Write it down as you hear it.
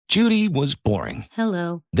Judy was boring.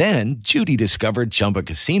 Hello. Then Judy discovered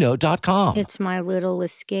ChumbaCasino.com. It's my little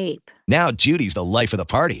escape. Now Judy's the life of the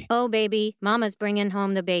party. Oh, baby, mama's bringing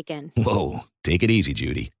home the bacon. Whoa, take it easy,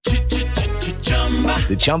 Judy.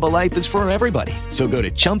 The Chumba life is for everybody. So go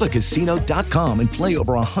to ChumbaCasino.com and play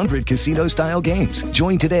over 100 casino-style games.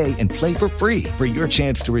 Join today and play for free for your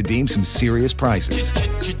chance to redeem some serious prizes.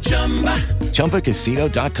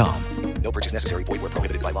 ChumbaCasino.com. No purchase necessary. Void where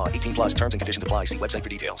prohibited by law. 18 plus terms and conditions apply. See website for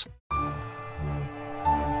details.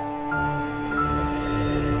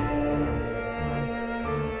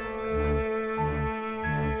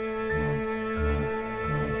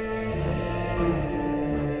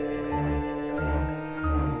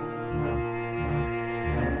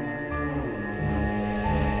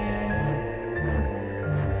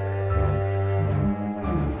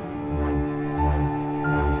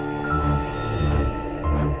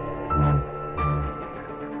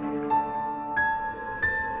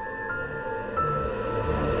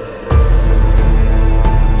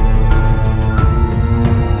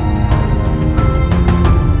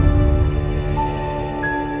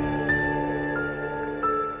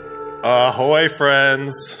 Ahoy,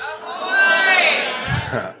 friends.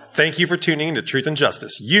 Ahoy! Thank you for tuning in to Truth and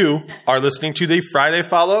Justice. You are listening to the Friday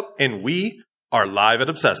follow-up, and we are live at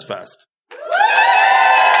Obsessed Fest.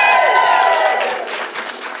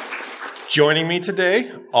 Joining me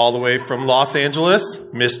today, all the way from Los Angeles,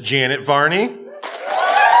 Miss Janet Varney.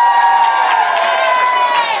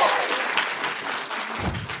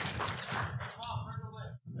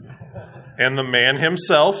 And the man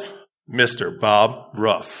himself, Mr. Bob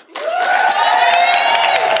Ruff.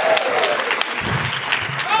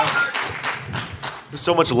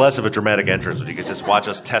 So much less of a dramatic entrance when you could just watch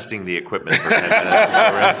us testing the equipment for 10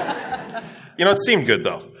 minutes. You know, it seemed good,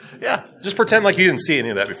 though. Yeah. Just pretend like you didn't see any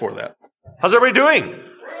of that before that. How's everybody doing?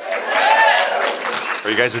 Are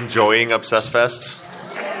you guys enjoying Obsessed Fest?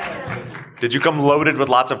 Did you come loaded with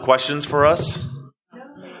lots of questions for us?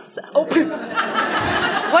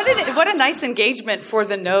 What a nice engagement for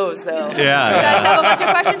the nose, though. Yeah. You guys have a bunch of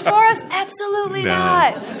questions for us? Absolutely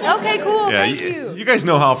not. Okay, cool. Yeah, Thank you. You guys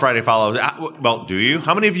know how Friday follows. Well, do you?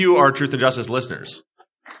 How many of you are Truth and Justice listeners?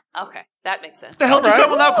 Okay, that makes sense. What the hell did you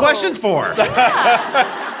come without questions for?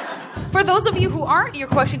 Yeah. For those of you who aren't, your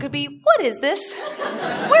question could be, what is this?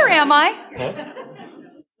 Where am I?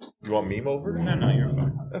 You want meme over? No, you're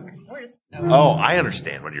fine. Okay. No. Oh, I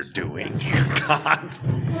understand what you're doing. God.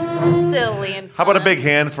 Silly and fun. How about a big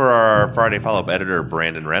hand for our Friday follow-up editor,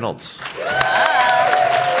 Brandon Reynolds?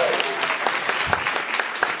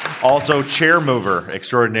 Also, chair mover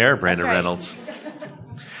extraordinaire, Brandon Reynolds.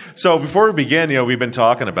 So before we begin, we've been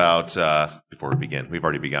talking about, we've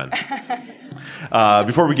already begun.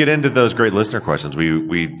 Before we get into those great listener questions,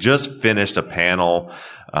 we just finished a panel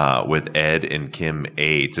with Ed and Kim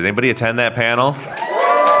Aids. Did anybody attend that panel?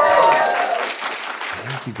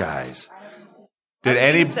 Thank you, guys. Did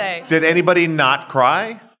anybody not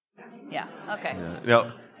cry? Yeah, okay.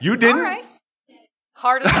 No, you didn't? All right.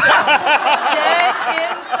 Hard as stone.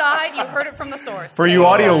 Dead inside. You heard it from the source. For you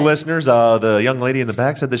audio listeners, the young lady in the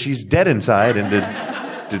back said that she's dead inside and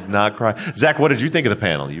did not cry. Zach, what did you think of the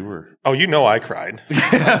panel? You were... Oh, you know I cried.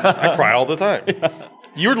 I cry all the time.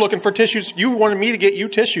 You were looking for tissues. You wanted me to get you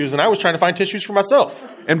tissues, and I was trying to find tissues for myself.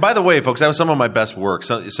 And by the way, folks, that was some of my best work.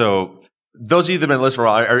 So those of you that have been listening for a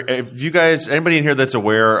while, if you guys, anybody in here that's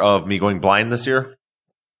aware of me going blind this year?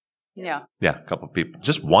 Yeah. Yeah, a couple of people.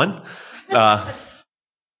 Just one?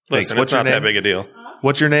 Listen, it's not that big a deal.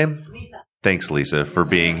 What's your name? Lisa. Thanks, Lisa, for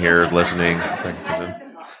being here, listening.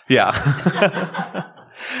 Yeah.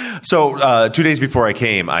 So 2 days before I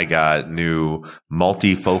came, I got new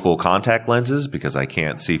multifocal contact lenses because I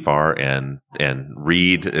can't see far and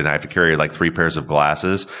read, and I have to carry like 3 pairs of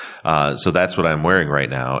glasses. So that's what I'm wearing right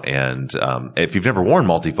now. And if you've never worn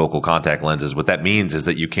multifocal contact lenses, what that means is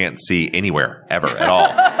that you can't see anywhere ever at all.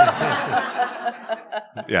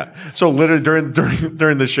 Yeah. So literally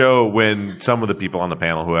during the show, when some of the people on the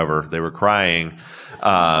panel, whoever, they were crying,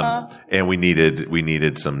 and we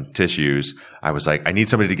needed some tissues. I was like, I need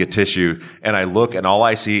somebody to get tissue. And I look and all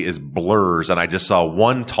I see is blurs. And I just saw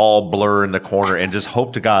one tall blur in the corner and just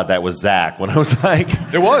hope to God that was Zach. When I was like,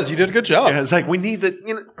 it was, you did a good job. Yeah, it's like, we need the,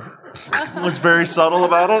 was very subtle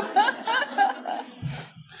about it.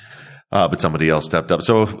 But somebody else stepped up.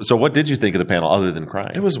 So what did you think of the panel other than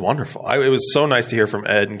crying? It was wonderful. It was so nice to hear from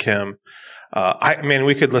Ed and Kim.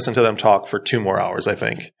 We could listen to them talk for 2 more hours, I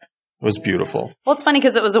think. It was beautiful. Well, it's funny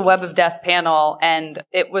because it was a Web of Death panel, and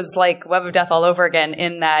it was like Web of Death all over again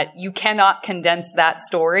in that you cannot condense that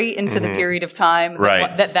story into the period of time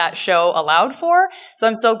that show allowed for. So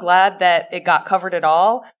I'm so glad that it got covered at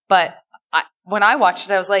all. But when I watched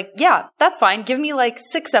it, I was like, yeah, that's fine. Give me like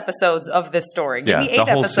 6 episodes of this story. Give me 8 the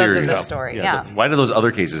whole episodes series. of this story. Yeah. Why do those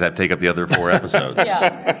other cases have to take up the other 4 episodes?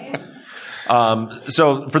 Yeah.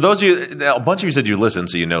 So for those of you, a bunch of you said you listened,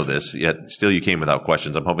 so you know this, yet still you came without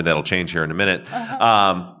questions. I'm hoping that'll change here in a minute.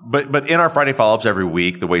 But in our Friday follow-ups every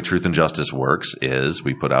week, the way Truth and Justice works is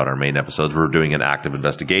we put out our main episodes. We're doing an active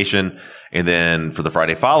investigation. And then for the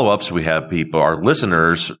Friday follow-ups, we have our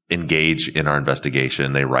listeners engage in our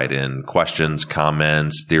investigation. They write in questions,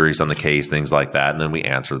 comments, theories on the case, things like that. And then we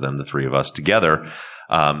answer them, the 3 of us together.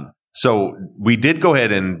 So we did go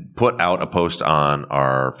ahead and put out a post on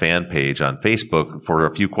our fan page on Facebook for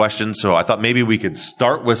a few questions. So I thought maybe we could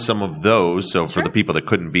start with some of those. So for the people that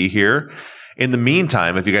couldn't be here. In the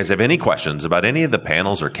meantime, if you guys have any questions about any of the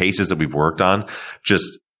panels or cases that we've worked on,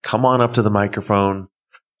 just come on up to the microphone.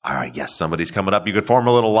 All right. Yes, somebody's coming up. You could form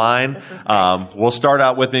a little line. We'll start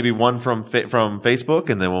out with maybe one from Facebook,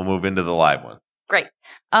 and then we'll move into the live one. Great.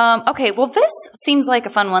 Okay, well, this seems like a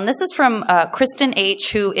fun one. This is from Kristen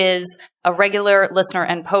H., who is a regular listener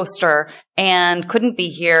and poster and couldn't be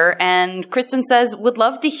here. And Kristen says, would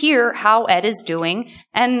love to hear how Ed is doing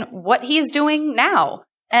and what he's doing now.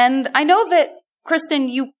 And I know that, Kristen,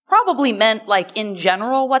 you probably meant, like, in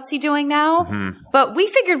general, what's he doing now? Mm-hmm. But we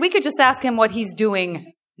figured we could just ask him what he's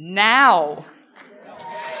doing now.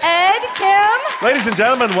 Ed, Kim? Ladies and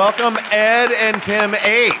gentlemen, welcome Ed and Kim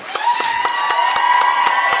Ates.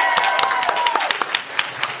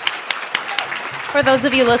 For those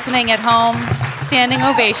of you listening at home, standing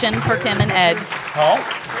ovation for Kim and Ed.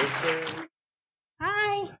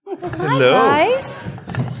 Hi. Hello. Hi, guys.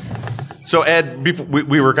 So, Ed,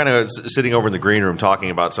 we were kind of sitting over in the green room talking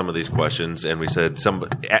about some of these questions, and we said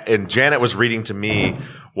and Janet was reading to me,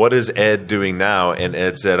 what is Ed doing now? And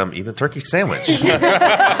Ed said, I'm eating a turkey sandwich. So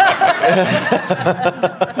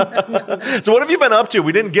what have you been up to?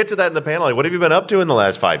 We didn't get to that in the panel. What have you been up to in the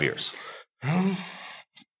last 5 years?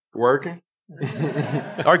 Working.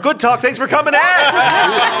 All right, good talk. Thanks for coming in.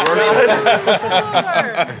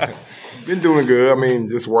 Been doing good. I mean,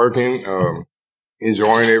 just working,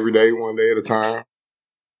 enjoying every day, one day at a time.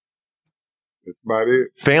 That's about it.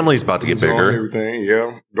 Family's about to get enjoying bigger. Everything,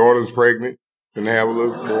 yeah. Daughter's pregnant. Gonna have a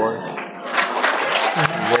little boy.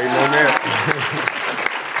 Waiting on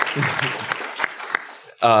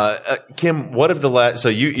that. Kim, what if so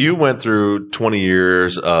you went through 20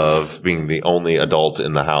 years of being the only adult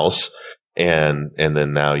in the house. And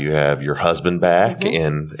then now you have your husband back,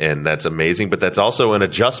 and that's amazing. But that's also an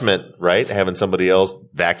adjustment, right? Having somebody else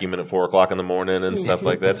vacuuming at 4:00 in the morning and stuff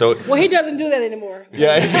like that. So, well, he doesn't do that anymore.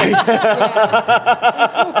 Yeah.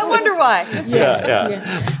 I wonder why.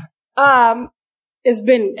 Yeah. It's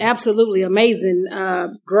been absolutely amazing.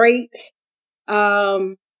 Great.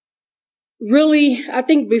 Really, I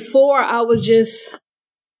think before I was just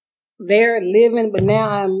there living, but now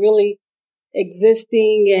I'm really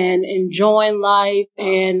existing and enjoying life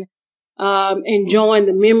and enjoying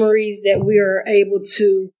the memories that we are able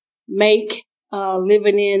to make,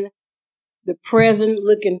 living in the present,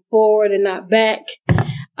 looking forward and not back.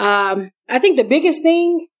 I think the biggest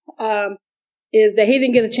thing is that he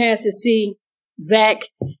didn't get a chance to see Zach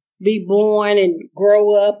be born and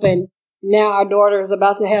grow up, and now our daughter is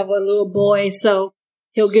about to have a little boy, so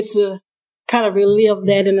he'll get to kind of relive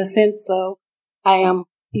that in a sense. So I am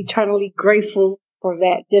eternally grateful for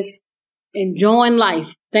that. Just enjoying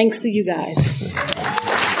life. Thanks to you guys.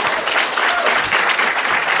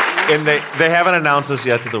 And they haven't announced this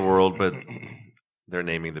yet to the world, but they're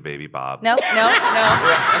naming the baby Bob. No. I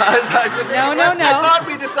thought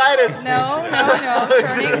we decided. No. No,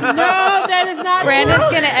 that is not Brandon's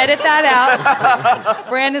true. going to edit that out.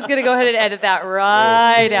 Brandon's going to go ahead and edit that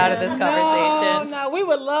right out of this conversation. No, we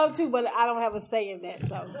would love to, but I don't have a say in that.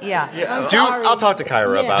 So Yeah. I'm sorry. I'll talk to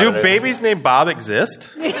Kyra about Do it. babies named Bob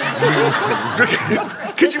exist? This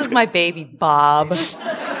is my baby, Bob.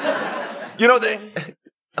 You know,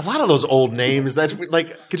 a lot of those old names, that's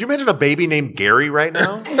like, could you imagine a baby named Gary right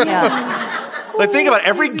now? Yeah. Like, think about it.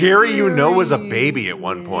 Every Gary you know was a baby at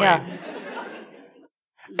one point. Yeah.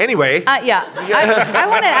 Anyway. Yeah. I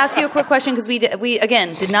want to ask you a quick question because we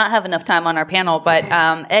again did not have enough time on our panel, but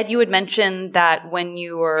Ed, you had mentioned that when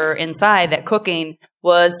you were inside, that cooking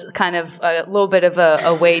was kind of a little bit of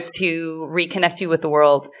a way to reconnect you with the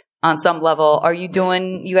world on some level. Are you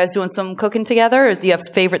guys doing some cooking together, or do you have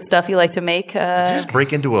favorite stuff you like to make? Did you just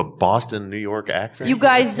break into a Boston, New York accent? You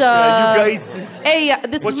guys, hey,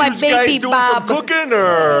 this is my baby Bob. Some cooking,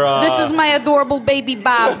 or This is my adorable baby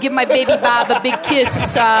Bob. Give my baby Bob a big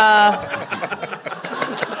kiss. I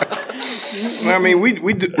mean,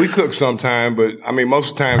 we cook sometime, but I mean,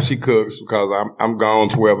 most of the time she cooks because I'm gone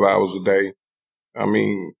 12 hours a day. I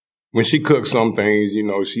mean, when she cooks some things,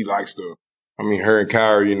 she likes to, her and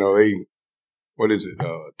Kyra, they, what is it,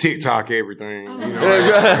 TikTok everything, and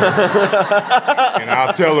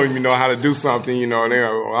I'll tell her, how to do something, and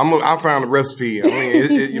I found a recipe.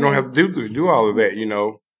 You don't have to do all of that,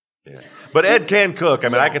 Yeah. But Ed can cook.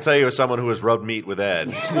 I can tell you as someone who has rubbed meat with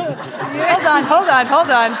Ed. Hold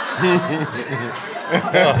on.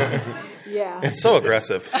 Yeah. It's so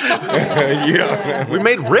aggressive. Yeah. We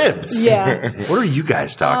made ribs. Yeah. What are you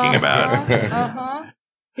guys talking about?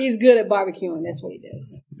 He's good at barbecuing. That's what he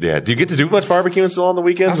does. Yeah. Do you get to do much barbecuing still on the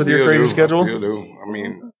weekends with your crazy schedule? I still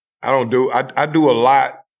do. I don't do, I do a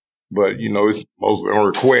lot, but, it's mostly on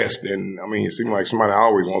request. And, it seems like somebody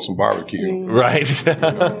always wants some barbecue. Right.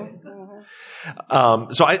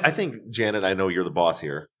 So I think, Janet, I know you're the boss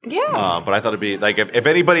here. Yeah. But I thought it'd be like, if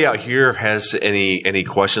anybody out here has any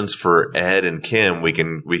questions for Ed and Kim, we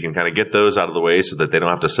can kind of get those out of the way so that they don't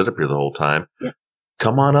have to sit up here the whole time. Yeah.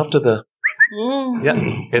 Come on up to the, yeah.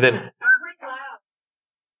 And then,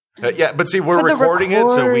 but see, we're recording it,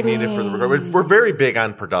 so we need it for the recording. We're very big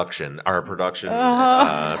on production. Our production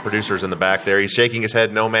producer's in the back there. He's shaking his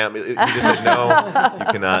head. No, ma'am. He just said, no, you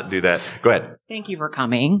cannot do that. Go ahead. Thank you for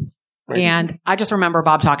coming. And I just remember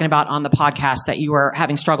Bob talking about on the podcast that you were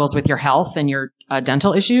having struggles with your health and your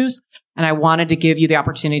dental issues. And I wanted to give you the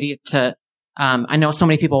opportunity to, I know so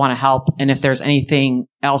many people want to help. And if there's anything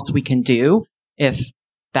else we can do, if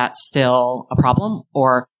that's still a problem,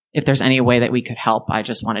 or if there's any way that we could help, I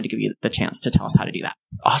just wanted to give you the chance to tell us how to do that.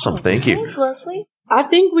 Awesome. Thank you. Thanks, Leslie. I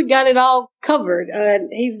think we got it all covered.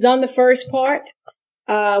 He's done the first part.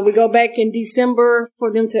 We go back in December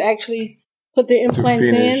for them to actually put the implants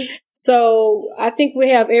in. So I think we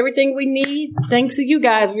have everything we need. Thanks to you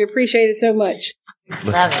guys. We appreciate it so much.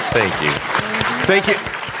 Love it. Thank you.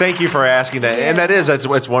 Thank you for asking that. And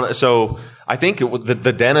it's one. So I think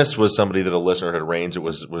the dentist was somebody that a listener had arranged that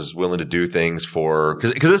was willing to do things for,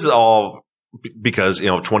 because this is all because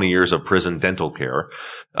 20 years of prison dental care.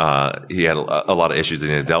 He had a lot of issues that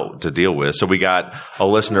he had to deal with. So we got a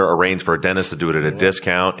listener arranged for a dentist to do it at a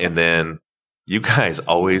discount, and then you guys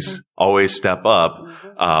always step up.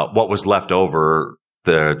 What was left over,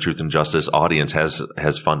 the Truth and Justice audience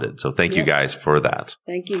has funded. So thank you guys for that.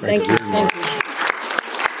 Thank you. Thank you.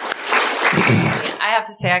 I have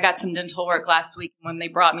to say, I got some dental work last week. When they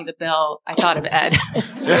brought me the bill, I thought of Ed. I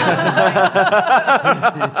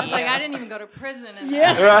was like, I didn't even go to prison.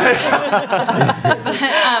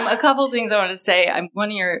 But, a couple of things I want to say.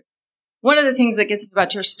 One of the things that gets me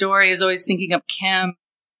about your story is always thinking of Kim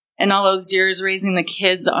and all those years raising the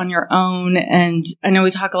kids on your own. And I know we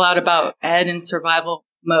talk a lot about Ed in survival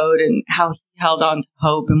mode and how he held on to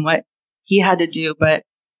hope and what he had to do. But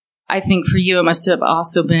I think for you, it must have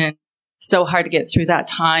also been so hard to get through that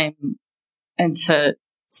time and to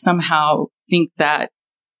somehow think that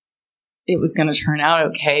it was going to turn out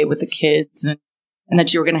okay with the kids and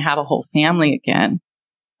that you were going to have a whole family again.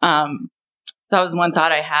 So that was one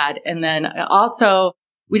thought I had. And then also,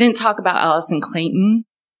 we didn't talk about Allison Clayton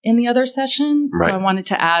in the other session. Right. So I wanted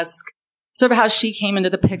to ask sort of how she came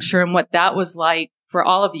into the picture and what that was like for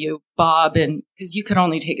all of you, Bob, and because you could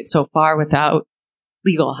only take it so far without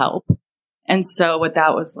legal help. And so what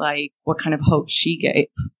that was like, what kind of hope she gave.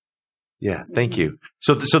 Yeah. Thank you.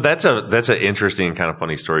 So that's an interesting kind of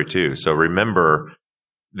funny story too. So remember,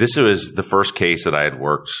 this was the first case that I had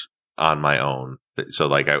worked on my own. So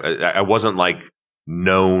like, I wasn't like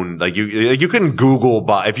known, like you couldn't Google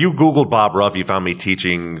Bob. If you Googled Bob Ruff, you found me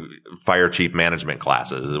teaching fire chief management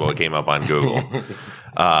classes is what came up on Google.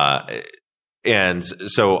 And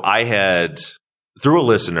so I had, through a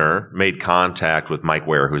listener, made contact with Mike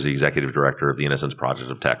Ware, who's the executive director of the Innocence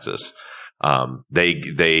Project of Texas.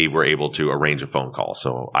 They were able to arrange a phone call.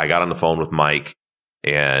 So I got on the phone with Mike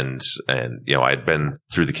and I'd been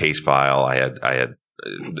through the case file I had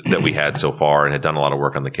that we had so far and had done a lot of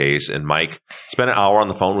work on the case. And Mike spent an hour on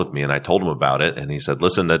the phone with me and I told him about it. And he said,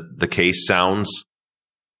 listen, the case sounds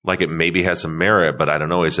like it maybe has some merit, but I don't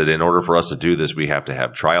know. He said, in order for us to do this, we have to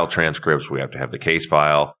have trial transcripts. We have to have the case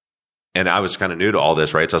file. And I was kind of new to all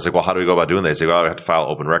this, right? So I was like, well, how do we go about doing that? They say, well, we have to file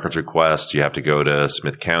open records requests. You have to go to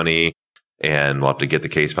Smith County and we'll have to get the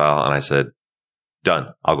case file. And I said,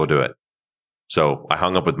 done. I'll go do it. So I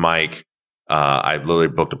hung up with Mike. I literally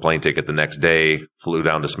booked a plane ticket the next day, flew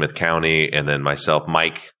down to Smith County, and then myself,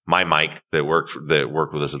 Mike that worked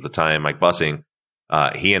with us at the time, Mike Bussing,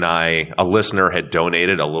 he and I, a listener had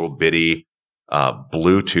donated a little bitty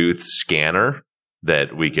Bluetooth scanner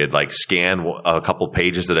that we could like scan a couple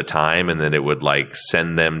pages at a time, and then it would like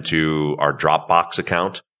send them to our Dropbox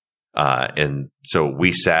account. And so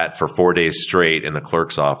we sat for 4 days straight in the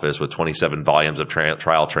clerk's office with 27 volumes of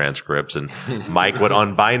trial transcripts, and Mike would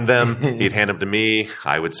unbind them. He'd hand them to me.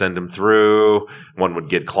 I would send them through. One would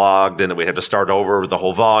get clogged, and then we'd have to start over with the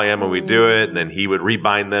whole volume, and we'd do it. And then he would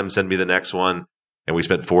rebind them, send me the next one. And we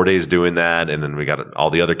spent 4 days doing that. And then we got all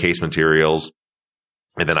the other case materials.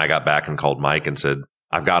 And then I got back and called Mike and said,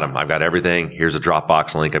 I've got them. I've got everything. Here's a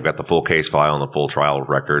Dropbox link. I've got the full case file and the full trial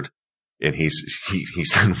record. And he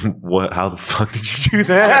said, "What? How the fuck did you do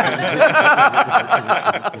that?"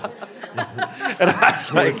 And I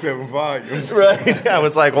was like, 7 volumes. Right. I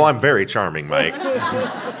was like, "Well, I'm very charming, Mike."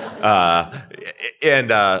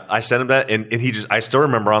 And I sent him that, and I still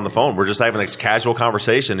remember on the phone, we're just having this casual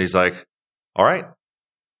conversation. He's like, "All right,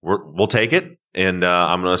 we'll take it." And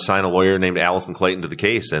I'm going to assign a lawyer named Allison Clayton to the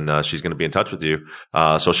case, and she's going to be in touch with you.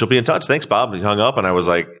 So she'll be in touch. Thanks, Bob. And he hung up, and I was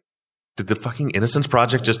like, did the fucking Innocence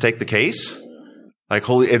Project just take the case? Like,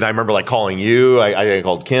 holy! And I remember like calling you. I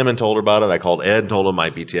called Kim and told her about it. I called Ed and told him my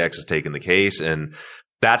BTX has taken the case, and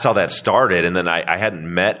that's how that started. And then I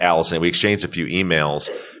hadn't met Allison. We exchanged a few emails,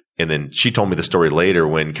 and then she told me the story later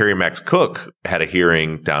when Kerry Max Cook had a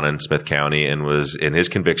hearing down in Smith County and his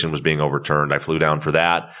conviction was being overturned. I flew down for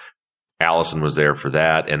that. Allison was there for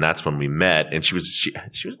that, and that's when we met. And she was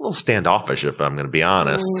a little standoffish, if I'm going to be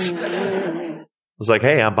honest. I was like,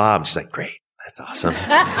 "Hey, I'm Bob." She's like, "Great, that's awesome."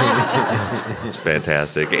 It's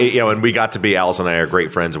fantastic. And we got to be, Allison and I are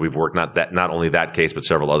great friends, and we've worked not only that case but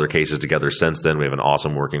several other cases together since then. We have an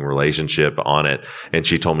awesome working relationship on it. And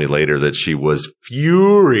she told me later that she was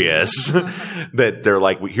furious that they're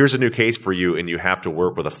like, "Here's a new case for you, and you have to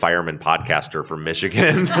work with a fireman podcaster from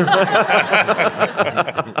Michigan."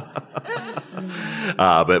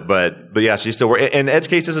 But yeah, she's still working. And Ed's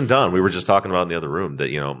case isn't done. We were just talking about in the other room that,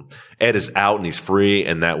 Ed is out and he's free.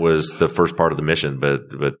 And that was the first part of the mission. But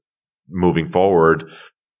moving forward,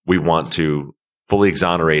 we want to fully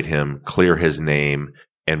exonerate him, clear his name,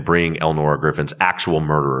 and bring Elnora Griffin's actual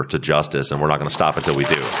murderer to justice. And we're not going to stop until we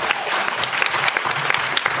do.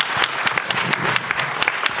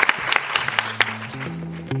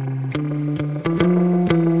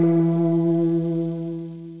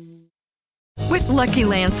 Lucky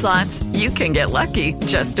Land Slots, you can get lucky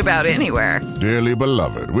just about anywhere. Dearly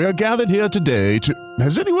beloved, we are gathered here today to...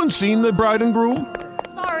 Has anyone seen the bride and groom?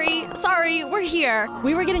 Sorry, we're here.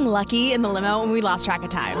 We were getting lucky in the limo and we lost track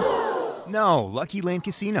of time. No, Lucky Land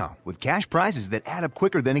Casino, with cash prizes that add up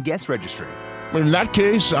quicker than a guest registry. In that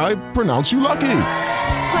case, I pronounce you lucky.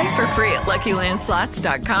 Play for free at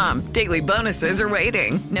LuckyLandSlots.com. Daily bonuses are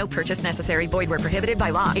waiting. No purchase necessary. Void where prohibited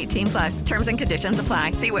by law. 18+. Terms and conditions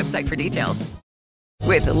apply. See website for details.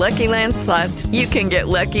 With the Lucky Land Slots, you can get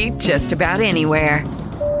lucky just about anywhere.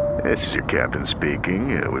 This is your captain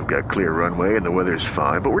speaking. We've got clear runway and the weather's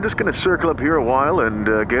fine, but we're just going to circle up here a while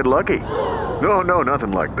and get lucky. No,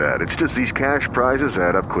 nothing like that. It's just these cash prizes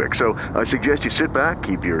add up quick. So I suggest you sit back,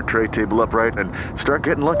 keep your tray table upright, and start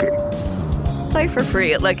getting lucky. Play for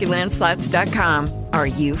free at LuckyLandSlots.com. Are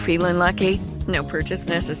you feeling lucky? No purchase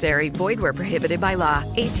necessary. Void where prohibited by law.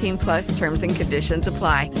 18+ terms and conditions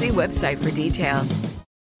apply. See website for details.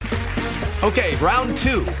 Okay, round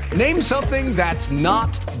 2. Name something that's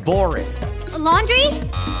not boring. A laundry?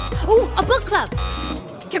 Ooh, a book club.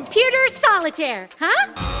 Computer solitaire,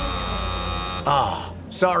 huh? Ah,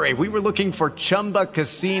 sorry. We were looking for Chumba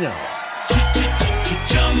Casino.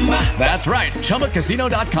 That's right.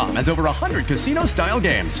 ChumbaCasino.com has over 100 casino-style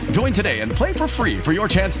games. Join today and play for free for your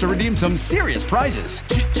chance to redeem some serious prizes.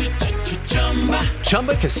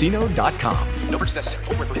 ChumbaCasino.com. No purchase necessary.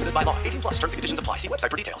 Void where prohibited by law. 18+. Terms and conditions apply. See website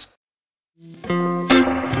for details.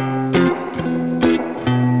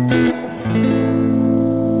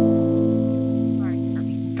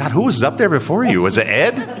 God, who was up there before you? Was it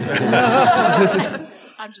Ed?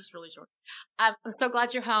 I'm just really short. I'm so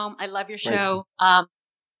glad you're home. I love your show.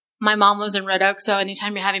 My mom lives in Red Oak, so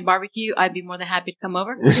anytime you're having barbecue, I'd be more than happy to come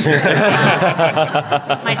over. My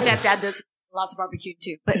stepdad does lots of barbecue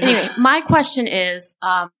too. But anyway, my question is,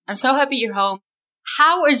 I'm so happy you're home.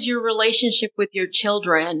 How has your relationship with your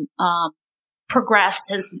children progressed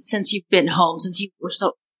since you've been home, since you were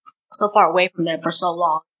so far away from them for so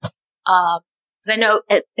long? Because I know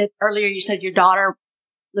earlier you said your daughter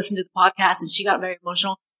listened to the podcast and she got very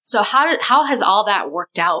emotional. So how has all that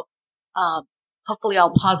worked out? Hopefully all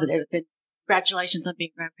positive, and congratulations on being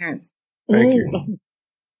grandparents. Thank you.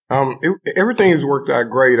 Everything has worked out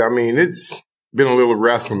great. I mean, it's been a little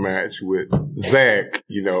wrestling match with Zach,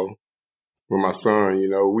 with my son,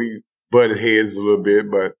 we butted heads a little bit,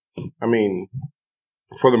 but I mean,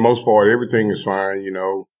 for the most part, everything is fine,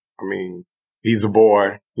 I mean, he's a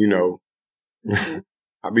boy,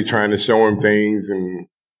 I be trying to show him things and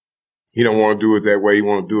he don't want to do it that way. He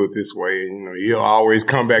want to do it this way. And, you know, he'll always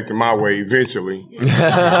come back to my way eventually. Well,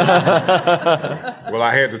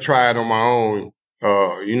 I had to try it on my own.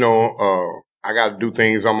 I got to do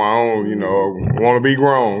things on my own, you know, want to be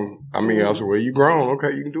grown. I mean, I said, well, you grown.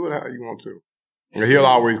 Okay, you can do it how you want to. And he'll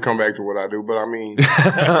always come back to what I do. But I mean,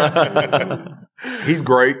 he's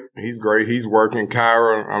great. He's great. He's working.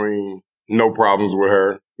 Kyra, I mean, no problems with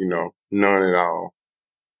her, you know, none at all.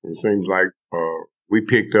 It seems like we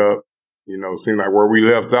picked up, you know, seemed like where we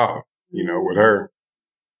left off, you know, with her.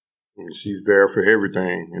 And she's there for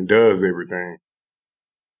everything and does everything.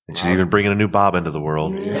 And she's even bringing a new Bob into the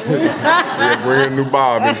world. Yeah, bringing a new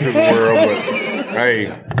Bob into the world. But, hey,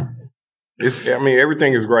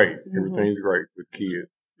 everything is great. Everything's great with kids.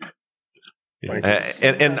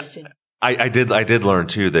 And I did learn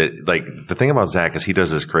too that like the thing about Zach is he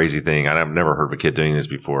does this crazy thing. I've never heard of a kid doing this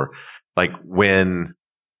before. Like when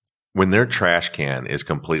their trash can is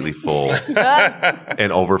completely full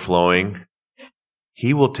and overflowing,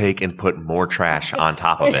 he will take and put more trash on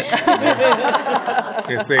top of it.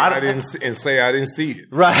 And say I didn't see it.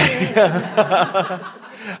 Right.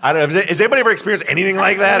 I don't know. Has anybody ever experienced anything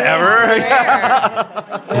like that ever?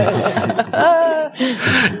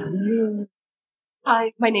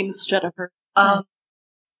 Hi, my name is Jennifer.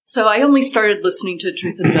 So I only started listening to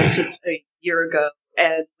Truth and Justice a year ago,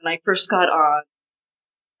 and when I first got on,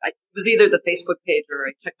 it was either the Facebook page or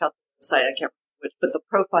I checked out the website. I can't remember which, but the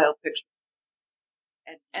profile picture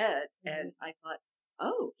and Ed, and I thought,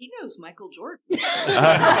 oh, he knows Michael Jordan.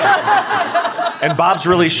 And Bob's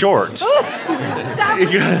really short. That's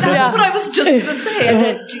what I was just going to say.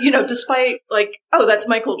 And, you know, despite like, oh, that's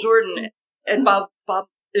Michael Jordan and Bob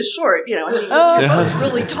is short, you know, I mean, you're both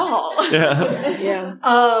really tall. Yeah.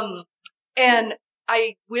 And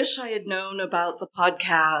I wish I had known about the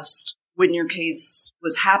podcast when your case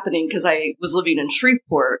was happening because I was living in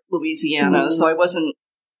Shreveport, Louisiana, so I wasn't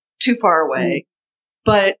too far away.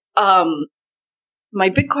 But my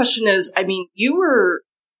big question is, I mean, you were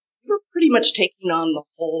pretty much taking on the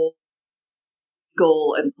whole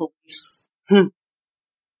legal and police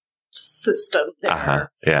system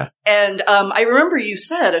there. Yeah. And I remember you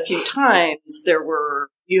said a few times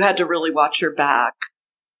you had to really watch your back.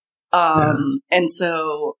 And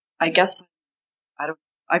so I guess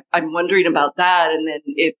I'm wondering about that. And then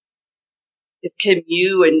if Kim,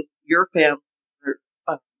 you and your family were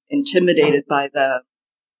intimidated by them,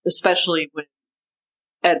 especially when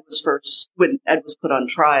Ed was put on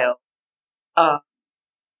trial,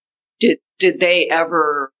 did they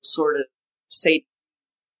ever sort of say,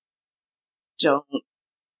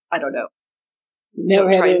 I don't know. Never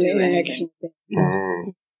had any interaction with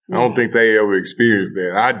them. I don't think they ever experienced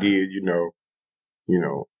that. I did, you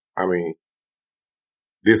know, I mean,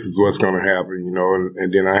 this is what's going to happen, you know,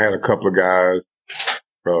 and then I had a couple of guys,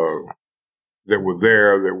 that were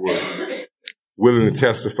there that were willing to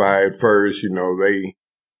testify at first, you know, they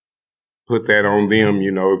put that on them,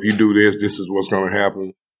 you know, if you do this, this is what's going to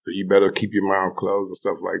happen. So you better keep your mouth closed and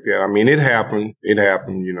stuff like that. I mean, it happened,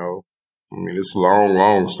 you know. I mean, it's a long,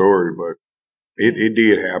 long story, but it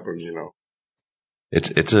did happen, you know.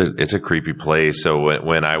 It's a creepy place. So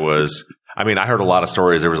when I heard a lot of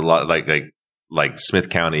stories. There was a lot like Smith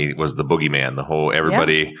County was the boogeyman, the whole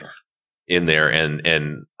everybody in there.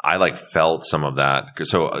 And I like felt some of that.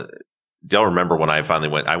 So do y'all remember when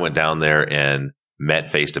I went down there and met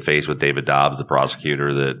face to face with David Dobbs, the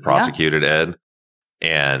prosecutor that prosecuted Ed.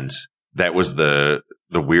 And that was the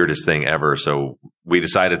weirdest thing ever. So we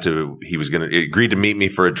decided he agreed to meet me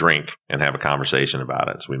for a drink and have a conversation about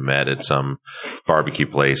it. So we met at some barbecue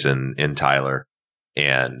place in Tyler.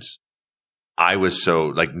 And I was so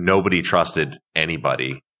like nobody trusted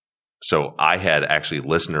anybody. So I had actually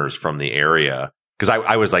listeners from the area because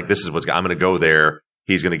I was like, this is I'm going to go there.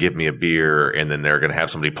 He's going to give me a beer and then they're going to have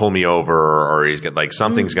somebody pull me over or he's going to like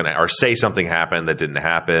something's going to, or say something happened that didn't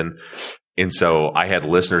happen. And so I had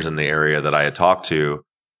listeners in the area that I had talked to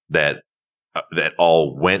that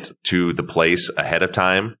all went to the place ahead of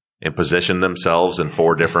time and positioned themselves in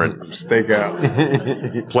 4 different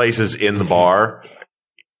stakeout places in the bar.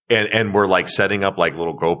 And we're like setting up like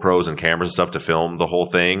little GoPros and cameras and stuff to film the whole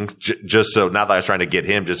thing. Just so not that I was trying to get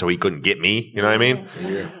him, just so he couldn't get me. You know what I mean?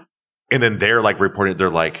 Yeah. And then they're like reporting, they're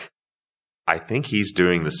like, I think he's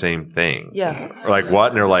doing the same thing. Yeah. Or like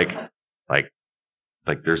what? And they're like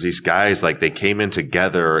there's these guys, like they came in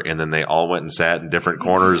together and then they all went and sat in different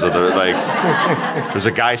corners of the, like, there's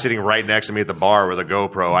a guy sitting right next to me at the bar with a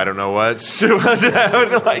GoPro. I don't know what.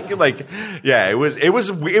 yeah, it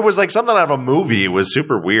was like something out of a movie. It was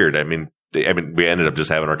super weird. I mean, I mean, we ended up just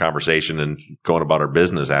having our conversation and going about our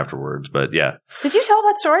business afterwards. But yeah. Did you tell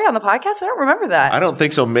that story on the podcast? I don't remember that. I don't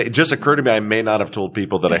think so. It just occurred to me I may not have told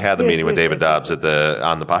people that I had the meeting with David Dobbs on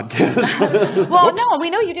the podcast. Well, no, we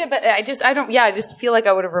know you did, but I just feel like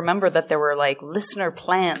I would have remembered that there were like listener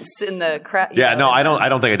plants in the crowd. Yeah, no, I don't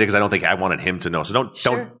think I did because I don't think I wanted him to know. So don't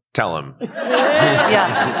tell him.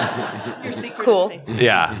 Yeah. Your secret cool. is safe.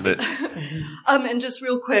 Yeah. But. And just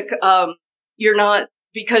real quick, you're not,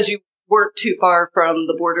 because you weren't too far from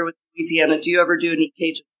the border with Louisiana, do you ever do any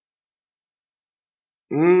Cajun?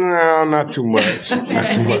 No, not too much.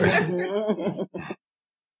 Not too much. I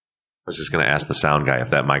was just going to ask the sound guy if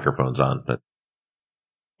that microphone's on, but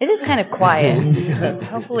It is kind of quiet.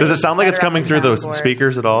 Hopefully does it sound like it's better on coming the through those soundboard.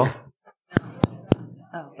 speakers at all?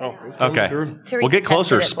 Oh, it's coming Okay. through. Well, get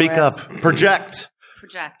closer. tested it Speak for up. us. Project.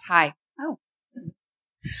 Project. Hi. Oh.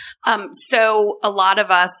 So a lot of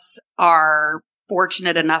us are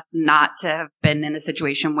fortunate enough not to have been in a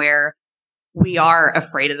situation where we are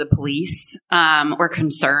afraid of the police, or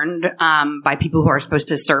concerned, by people who are supposed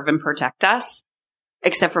to serve and protect us,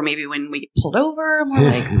 except for maybe when we get pulled over and we're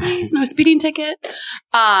like, please, no speeding ticket.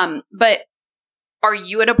 But are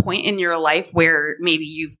you at a point in your life where maybe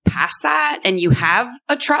you've passed that and you have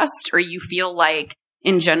a trust, or you feel like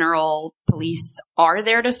in general, police are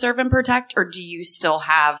there to serve and protect? Or do you still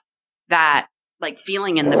have that like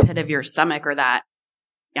feeling in the pit of your stomach, or that,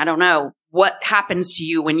 I don't know, what happens to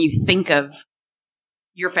you when you think of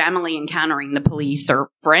your family encountering the police, or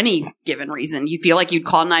for any given reason, you feel like you'd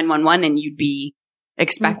call 911 and you'd be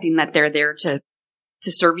expecting that they're there to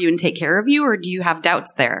serve you and take care of you? Or do you have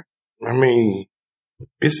doubts there? I mean,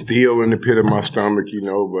 it's still in the pit of my stomach,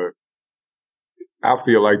 but I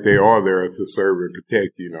feel like they are there to serve and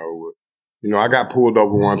protect, I got pulled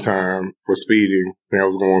over one time for speeding. I think I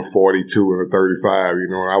was going 42 and a 35,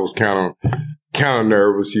 and I was kind of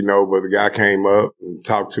nervous, but the guy came up and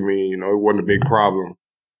talked to me, it wasn't a big problem.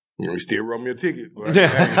 He still wrote me a ticket. But,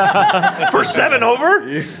 For 7 over?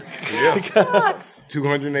 Yeah.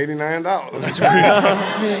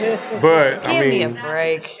 $289. But Give me a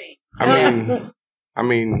break. I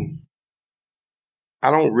mean,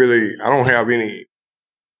 I don't have any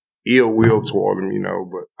ill will toward them,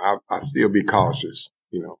 but I still be cautious,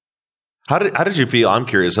 How did you feel? I'm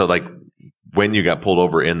curious. So like when you got pulled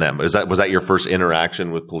over in them, was that your first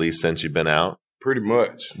interaction with police since you've been out? Pretty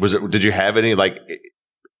much. Did you have any like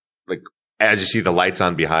as you see the lights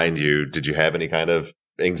on behind you, did you have any kind of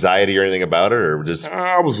anxiety or anything about it, or just?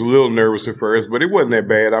 I was a little nervous at first, but it wasn't that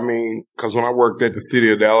bad. Because when I worked at the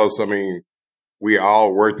city of Dallas, we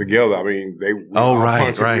all worked together. We all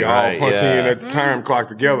punching in at the time clock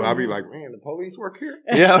together. I'd be like, man, the police work here?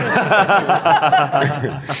 Yeah.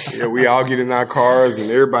 Yeah, we all get in our cars and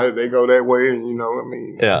everybody, they go that way. And,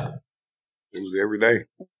 yeah. It was every day.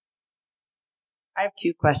 I have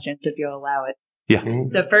 2 questions if you'll allow it. Yeah.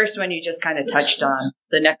 The first one you just kind of touched on.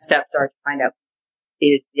 The next steps are to find out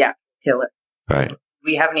is the actual killer. Right. Do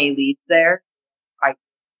we have any leads there? I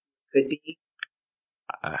could be.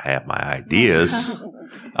 I have my ideas.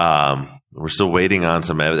 We're still waiting on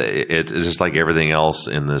some evidence. It's just like everything else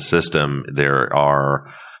in the system. There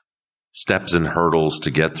are steps and hurdles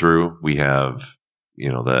to get through. We have,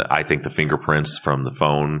 I think the fingerprints from the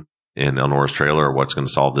phone in Elnora's trailer are what's going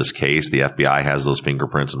to solve this case. The FBI has those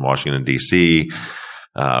fingerprints in Washington, D.C.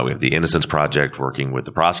 We have the Innocence Project working with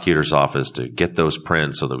the prosecutor's office to get those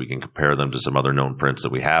prints so that we can compare them to some other known prints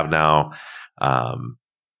that we have now.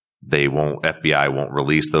 FBI won't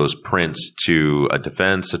release those prints to a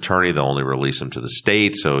defense attorney. They'll only release them to the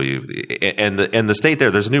state. So the state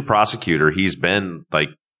there's a new prosecutor. He's been like,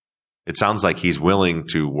 it sounds like he's willing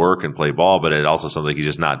to work and play ball, but it also sounds like he's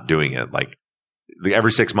just not doing it. Like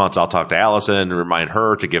every 6 months I'll talk to Allison and remind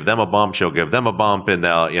her to give them a bump. She'll give them a bump, and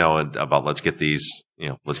they'll, and about let's get these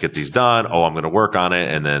done. Oh, I'm going to work on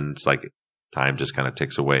it. And then it's like time just kind of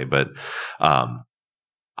ticks away. But,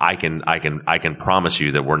 I can promise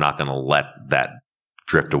you that we're not going to let that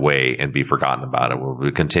drift away and be forgotten about it.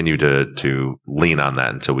 We'll continue to lean on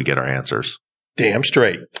that until we get our answers. Damn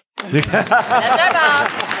straight.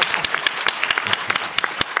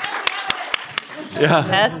 Yeah.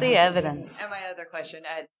 That's the evidence. And my other question,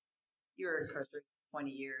 Ed, you were incarcerated for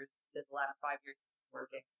 20 years. Did the last 5 years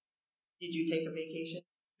working? Did you take a vacation?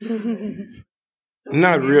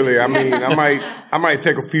 Not really. I might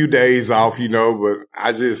take a few days off, but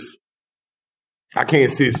I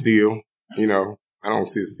can't sit still. I don't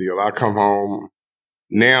sit still. I come home.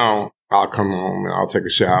 Now I'll come home and I'll take a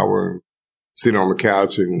shower and sit on the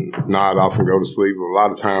couch and nod off and go to sleep. A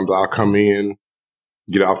lot of times I'll come in,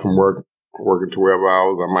 get off from work, working 12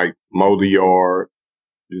 hours. I might mow the yard,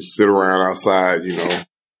 just sit around outside,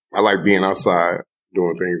 I like being outside,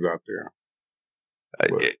 doing things out there.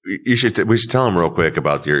 We should tell him real quick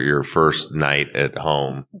about your first night at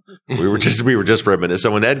home. We were just reminiscing.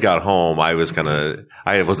 So when Ed got home, I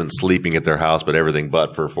wasn't sleeping at their house, but everything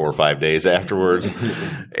but for 4 or 5 days afterwards.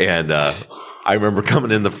 And I remember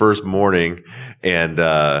coming in the first morning, and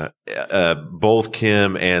both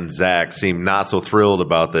Kim and Zach seemed not so thrilled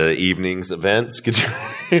about the evening's events.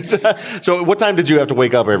 So what time did you have to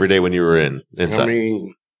wake up every day when you were inside? I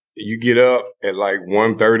mean, you get up at like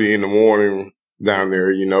 1:30 in the morning down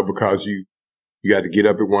there, because you got to get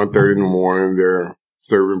up at 1:30 in the morning. They're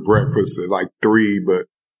serving breakfast at like 3, but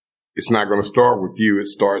it's not going to start with you. It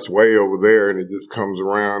starts way over there, and it just comes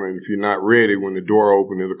around. And if you're not ready, when the door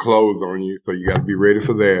opens, it'll close on you. So you got to be ready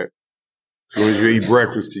for that. As soon as you eat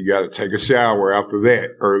breakfast, you got to take a shower after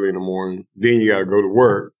that early in the morning. Then you got to go to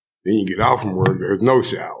work. Then you get off from work. There's no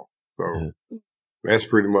shower. So that's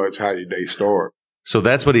pretty much how your day starts. So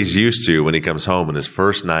that's what he's used to when he comes home on his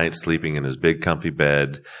first night, sleeping in his big comfy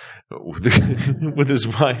bed with his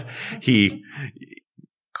wife. He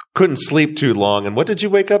couldn't sleep too long. And what did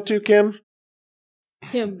you wake up to, Kim?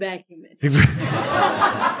 Him vacuuming.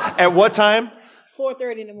 At what time?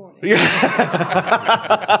 4:30 in the morning.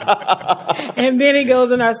 And then he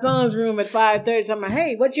goes in our son's room at 5:30. So I'm like,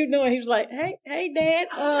 hey, what you doing? He was like, hey, Dad.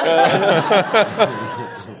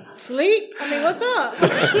 Sleep? I mean, what's up?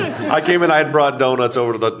 I came in, I had brought donuts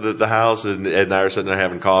over to the house, and Ed and I were sitting there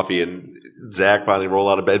having coffee, and Zach finally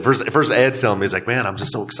rolled out of bed. First Ed's telling me, he's like, man, I'm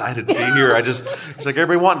just so excited to be here. He's like,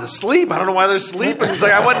 everybody wanting to sleep. I don't know why they're sleeping. He's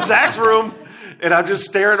like, I went in Zach's room, and I'm just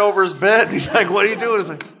staring over his bed. And he's like, what are you doing? He's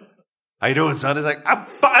like, how you doing, son? He's like, I'm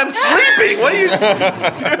sleeping. What are you doing?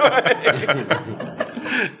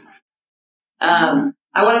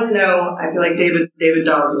 I wanted to know, I feel like David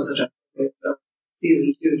Dawes was such a so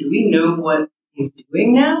season 2. Do we know what he's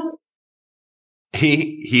doing now?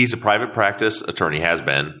 He's a private practice attorney, has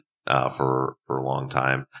been for a long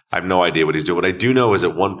time. I have no idea what he's doing. What I do know is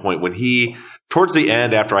at one point when towards the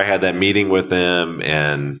end, after I had that meeting with him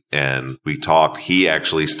and we talked, he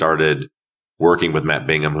actually started working with Matt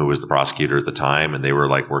Bingham, who was the prosecutor at the time, and they were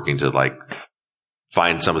like working to like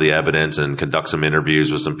find some of the evidence and conduct some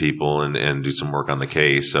interviews with some people and do some work on the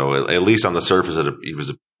case. So at least on the surface, he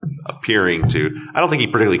was appearing to. I don't think he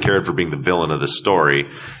particularly cared for being the villain of the story,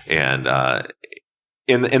 and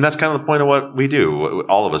that's kind of the point of what we do.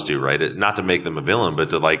 All of us do, right? Not to make them a villain,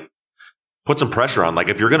 but to like put some pressure on. Like,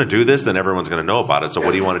 if you're going to do this, then everyone's going to know about it. So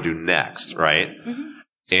what do you want to do next, right? Mm-hmm.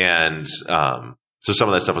 And so some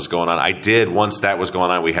of that stuff was going on. I did, once that was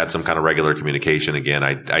going on, we had some kind of regular communication again.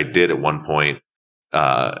 I did at one point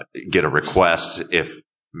get a request if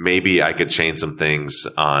maybe I could change some things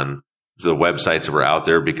on the websites that were out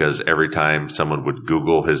there, because every time someone would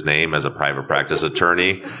Google his name as a private practice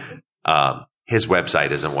attorney, his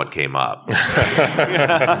website isn't what came up.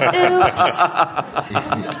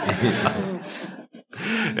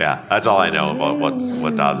 Yeah, that's all I know about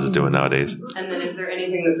what Dobbs is doing nowadays. And then is there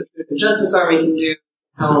anything that the Justice Army can do to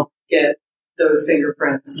help get those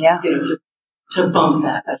fingerprints, to bump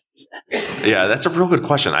that? Yeah, that's a real good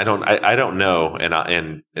question. I don't know.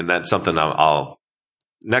 And that's something I'll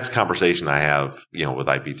next conversation I have, with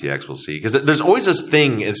IPTX, we'll see. Because there's always this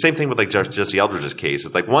thing, and same thing with like Jesse Eldridge's case.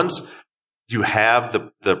 It's like once you have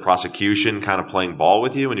the prosecution kind of playing ball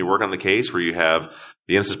with you and you work on the case where you have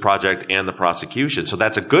the Innocence Project and the prosecution. So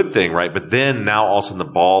that's a good thing, right? But then now all of a sudden the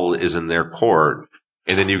ball is in their court.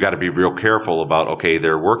 And then you've got to be real careful about, okay,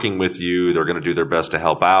 they're working with you. They're going to do their best to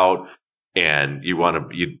help out. And you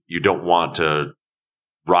don't want to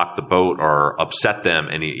rock the boat or upset them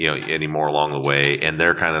any more along the way. And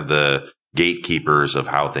they're kind of the gatekeepers of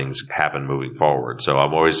how things happen moving forward. So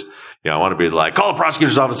I'm always, I want to be like, call the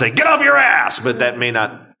prosecutor's office and say, get off your ass. But that may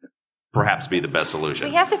not perhaps be the best solution.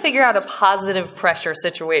 We have to figure out a positive pressure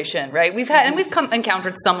situation, right? We've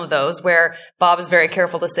encountered some of those where Bob is very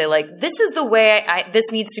careful to say, like, this is the way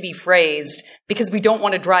this needs to be phrased, because we don't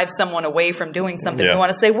want to drive someone away from doing something. Yeah. We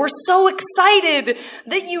want to say, we're so excited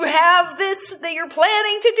that you have this, that you're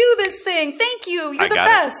planning to do this thing. Thank you. You're the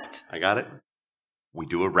best. I got it. We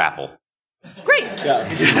do a raffle. Great. Yeah.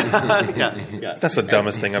 That's the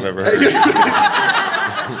dumbest thing I've ever heard.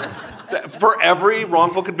 For every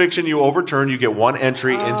wrongful conviction you overturn, you get one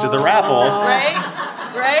entry into the raffle.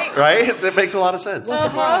 Right? That makes a lot of sense. What's the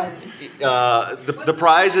prize? The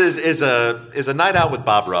prize is a night out with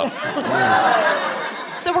Bob Ruff.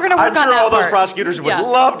 So we're going to work on that. I'm sure all those part. prosecutors would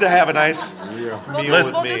love to have a nice meal with me. We'll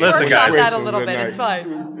just workshop that a little bit. It's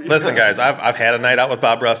fine. Listen, guys, I've had a night out with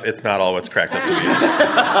Bob Ruff. It's not all it's cracked up to be.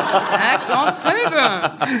 Zach, don't say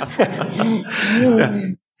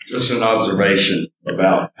that. Just an observation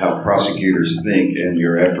about how prosecutors think in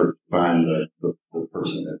your effort to find the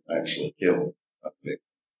person that actually killed a victim.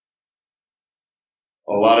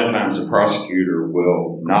 A lot of times a prosecutor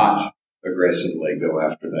will not aggressively go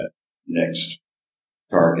after that next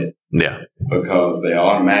target. Yeah. Because they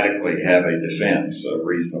automatically have a defense of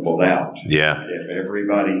reasonable doubt. Yeah. If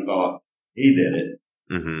everybody thought he did it,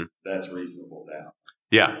 Mm-hmm. that's reasonable doubt.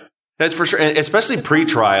 Yeah. That's for sure. And especially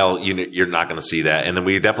pre-trial, you're not going to see that. And then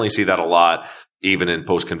we definitely see that a lot, even in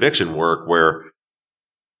post-conviction work, where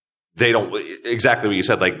they don't, exactly what you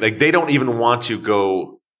said, like they don't even want to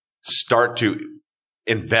go start to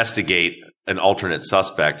investigate an alternate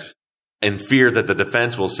suspect in fear that the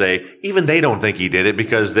defense will say, even they don't think he did it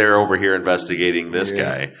because they're over here investigating this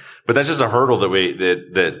guy. But that's just a hurdle that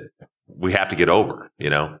we have to get over,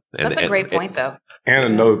 And, That's a great point, though.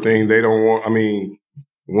 And another thing, they don't want,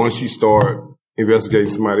 once you start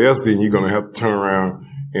investigating somebody else, then you're going to have to turn around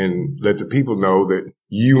and let the people know that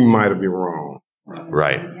you might have been wrong.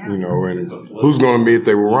 Right. And who's going to admit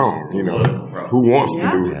they were wrong? Who wants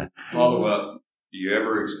to do it? Follow up. Do you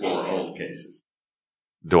ever explore old cases?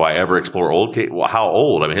 Do I ever explore old case? Well, how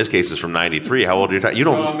old? His case is from 93. How old are you talking? You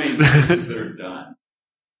don't. No, cases that are done.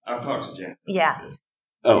 I've talked to Jen. Yeah.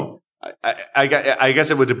 Oh. I guess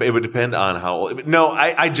it would depend on how old. No,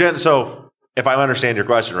 so if I understand your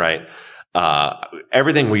question right,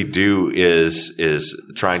 everything we do is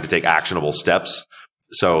trying to take actionable steps.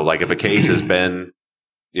 So like if a case has been,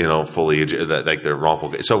 fully like the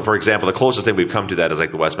wrongful. So for example, the closest thing we've come to that is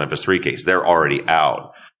like the West Memphis 3 case. They're already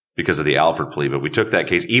out because of the Alford plea, but we took that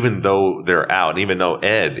case, even though they're out, and even though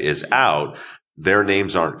Ed is out, their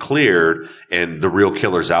names aren't cleared and the real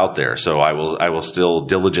killer's out there. So I will still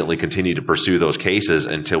diligently continue to pursue those cases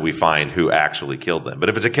until we find who actually killed them. But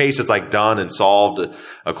if it's a case that's like done and solved,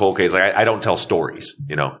 a cold case, like I don't tell stories,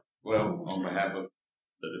 Well, on behalf of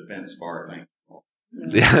the defense bar, thank you.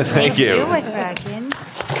 Yeah, thank you. So I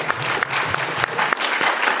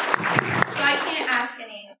can't ask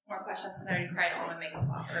any more questions because I already cried all my makeup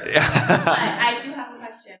off earlier. But I do have a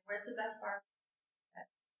question. Where's the best bar?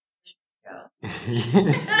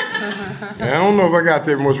 I don't know if I got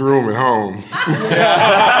that much room at home.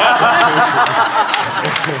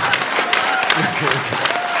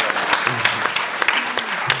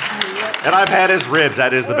 And I've had his ribs.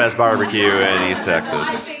 That is the best barbecue in East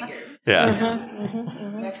Texas. Yeah.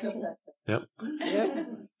 Yep.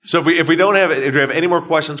 So if we have any more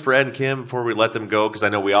questions for Ed and Kim before we let them go, because I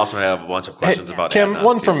know we also have a bunch of questions about Kim. Ed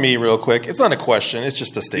One from me, real quick. It's not a question; it's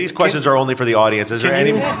just a statement. These questions are only for the audience. Is there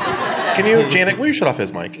any? Can you, Janet? Will you shut off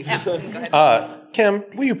his mic? Yeah, go ahead. Kim,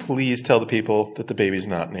 will you please tell the people that the baby's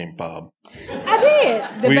not named Bob? I did.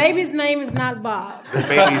 The baby's name is not Bob. The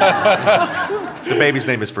baby's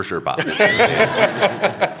name is for sure Bob.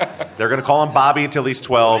 They're going to call him Bobby until he's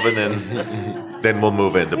 12, and then we'll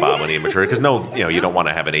move into Bob when he matures. Because you don't want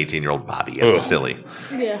to have an 18-year-old Bobby. It's silly.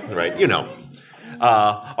 Yeah. Right?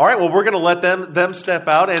 All right. Well, we're going to let them step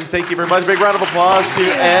out, and thank you very much. Big round of applause to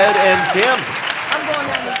Ed and Kim. I'm going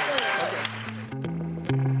down the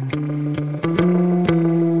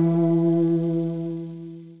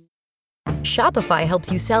Shopify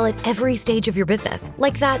helps you sell at every stage of your business.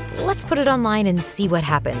 Like that, let's put it online and see what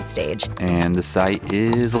happens stage. And the site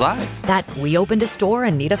is live. That we opened a store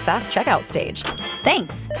and need a fast checkout stage.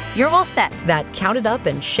 Thanks. You're all set. That count it up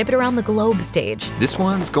and ship it around the globe stage. This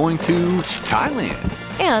one's going to Thailand.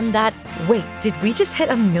 And that, wait, did we just hit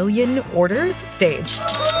 1 million orders stage?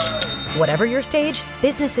 Whatever your stage,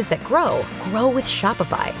 businesses that grow with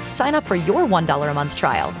Shopify. Sign up for your $1 a month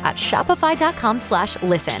trial at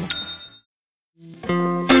shopify.com/listen.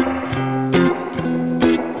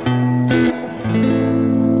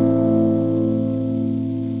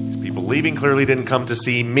 People leaving clearly didn't come to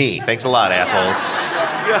see me. Thanks a lot, assholes.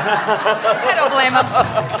 I don't blame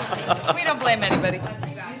them. We don't blame anybody.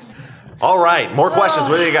 All right, more questions.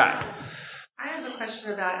 What do you got? I have a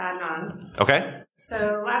question about Adnan. Okay.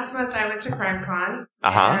 So last month I went to CrimeCon,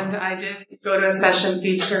 Uh-huh. and I did go to a session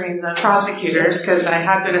featuring the prosecutors because I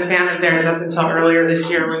had been a fan of theirs up until earlier this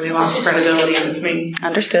year when they lost credibility with me.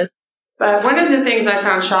 Understood. But one of the things I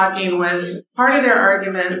found shocking was part of their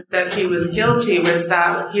argument that he was guilty was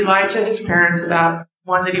that he lied to his parents about,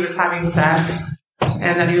 one, that he was having sex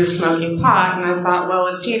and that he was smoking pot. And I thought, well,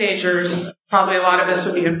 as teenagers, probably a lot of us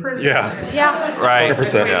would be in prison. Yeah. Right.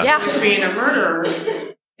 100%. Yeah. For being a murderer.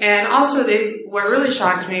 And also, what really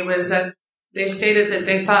shocked me was that they stated that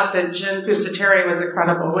they thought that Jen Pusateri was a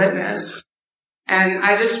credible witness. And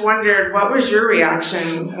I just wondered, what was your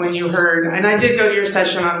reaction when you heard, and I did go to your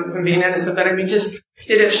session on being innocent, but I mean, just,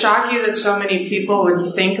 did it shock you that so many people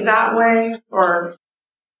would think that way? Or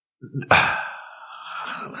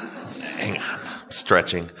hang on,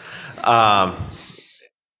 stretching.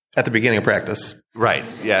 At the beginning of practice. Right.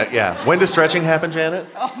 Yeah. When does stretching happen, Janet?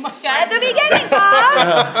 Oh my God. At the beginning,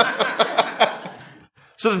 Bob.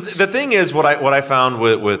 So the thing is, what I found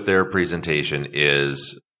with their presentation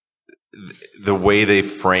is the way they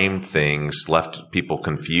framed things left people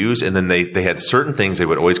confused. And then they had certain things they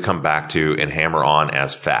would always come back to and hammer on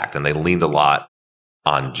as fact. And they leaned a lot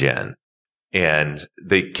on Jen. And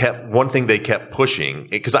one thing they kept pushing,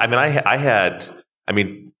 because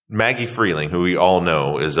Maggie Freeling, who we all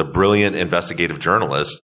know is a brilliant investigative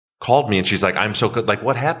journalist, called me and she's like, I'm so good. Like,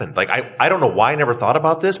 what happened? Like, I don't know why I never thought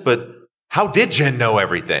about this, but how did Jen know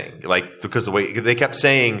everything? Like, because the way they kept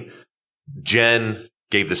saying Jen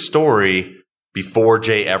gave the story before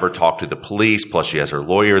Jay ever talked to the police, plus she has her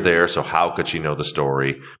lawyer there. So how could she know the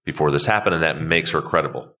story before this happened? And that makes her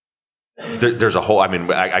credible. There's a whole,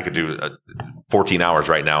 I could do 14 hours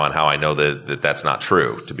right now on how I know that that's not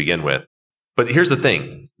true to begin with. But here's the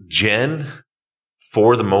thing. Jen,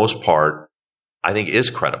 for the most part, I think is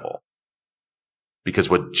credible. Because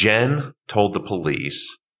what Jen told the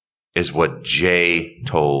police is what Jay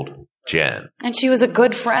told Jen. And she was a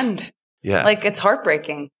good friend. Yeah. Like, it's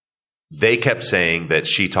heartbreaking. They kept saying that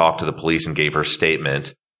she talked to the police and gave her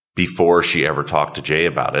statement before she ever talked to Jay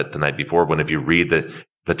about it the night before. When if you read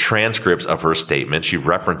the transcripts of her statement, she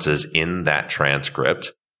references in that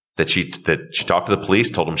transcript that she talked to the police,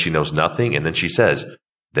 told them she knows nothing, and then she says,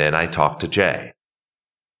 then I talked to Jay.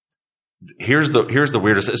 Here's the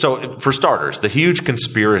weirdest. So for starters, the huge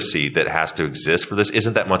conspiracy that has to exist for this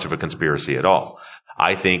isn't that much of a conspiracy at all.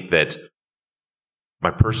 I think that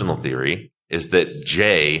my personal theory is that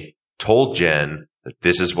Jay told Jen that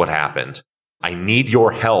this is what happened. I need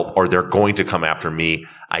your help or they're going to come after me.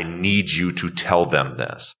 I need you to tell them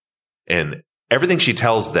this. And everything she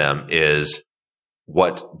tells them is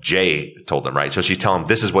what Jay told them, right? So she's telling them,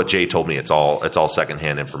 this is what Jay told me. It's all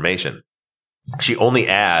secondhand information. She only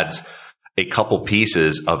adds a couple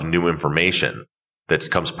pieces of new information that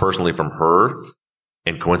comes personally from her.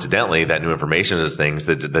 And coincidentally, that new information is things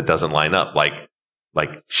that doesn't line up. Like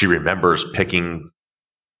she remembers picking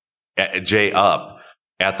Jay up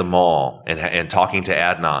at the mall and talking to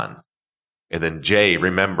Adnan. And then Jay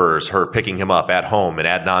remembers her picking him up at home and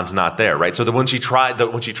Adnan's not there, right? So that when she tried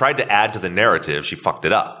to add to the narrative, she fucked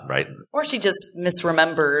it up, right? Or she just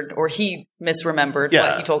misremembered, or he misremembered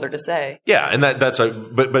what he told her to say. Yeah, and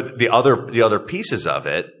but the other pieces of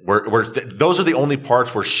it were those are the only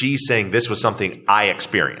parts where she's saying this was something I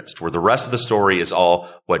experienced, where the rest of the story is all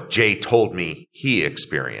what Jay told me he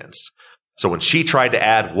experienced. So when she tried to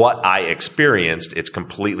add what I experienced, it's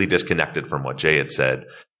completely disconnected from what Jay had said.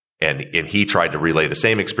 And he tried to relay the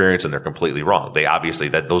same experience and they're completely wrong. They obviously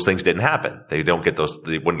those things didn't happen. They wouldn't get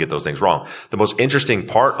those things wrong. The most interesting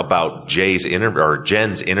part about Jen's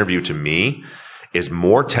interview to me is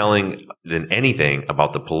more telling than anything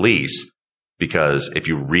about the police. Because if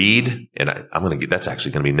you read, and that's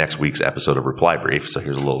actually going to be next week's episode of Reply Brief. So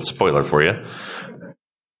here's a little spoiler for you.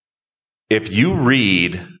 If you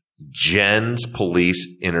read Jen's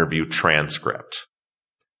police interview transcript,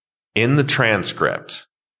 in the transcript,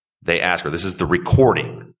 they ask her, this is the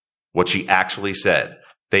recording, what she actually said.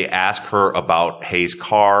 They ask her about Hayes'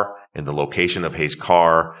 car and the location of Hayes'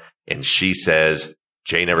 car. And she says,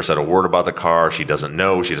 Jay never said a word about the car. She doesn't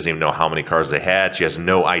know. She doesn't even know how many cars they had. She has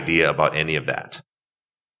no idea about any of that.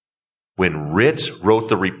 When Ritz wrote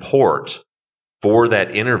the report for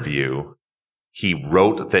that interview, he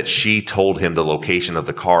wrote that she told him the location of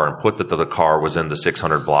the car and put that the car was in the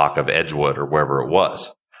 600 block of Edgewood or wherever it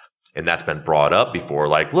was. And that's been brought up before.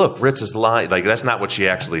 Like, look, Ritz is lying. Like, that's not what she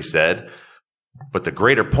actually said. But the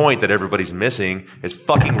greater point that everybody's missing is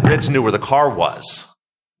fucking Ritz knew where the car was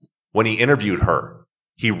when he interviewed her.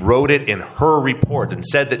 He wrote it in her report and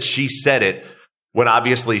said that she said it when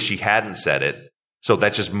obviously she hadn't said it. So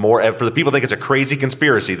that's just more for the people think it's a crazy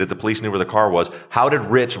conspiracy that the police knew where the car was. How did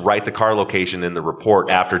Ritz write the car location in the report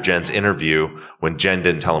after Jen's interview when Jen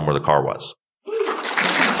didn't tell him where the car was?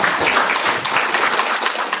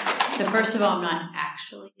 So first of all, I'm not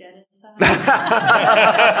actually dead inside.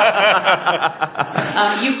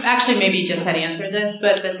 You actually maybe just had answered this,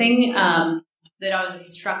 but the thing that always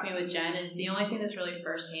struck me with Jen is the only thing that's really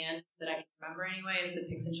firsthand that I can remember anyway is the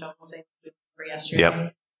picks and shovels thing for yesterday.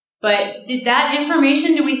 Yep. But did that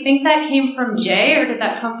information, do we think that came from Jay or did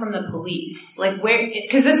that come from the police? Like where,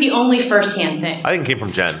 because that's the only firsthand thing. I think it came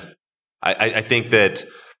from Jen. I think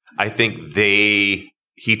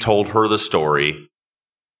he told her the story.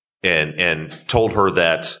 And told her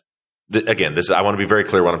that, again, I want to be very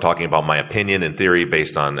clear when I'm talking about my opinion and theory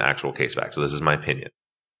based on actual case facts. So this is my opinion.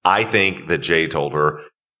 I think that Jay told her,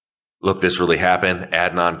 look, this really happened.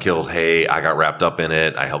 Adnan killed Hay. I got wrapped up in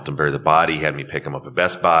it. I helped him bury the body. He had me pick him up at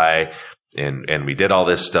Best Buy. And we did all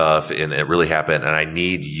this stuff, and it really happened. And I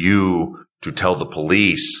need you to tell the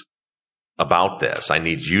police about this. I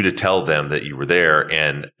need you to tell them that you were there.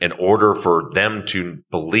 And in order for them to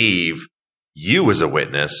believe you as a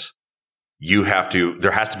witness,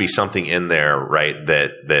 there has to be something in there, right,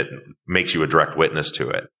 that makes you a direct witness to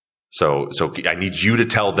it. So I need you to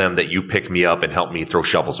tell them that you picked me up and helped me throw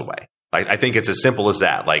shovels away. I think it's as simple as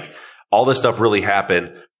that. Like, all this stuff really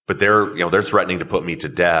happened, but they're threatening to put me to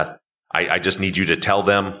death. I just need you to tell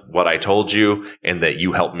them what I told you, and that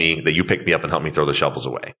you picked me up and helped me throw the shovels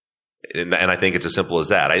away. And I think it's as simple as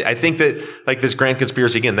that. I think that, like, this grand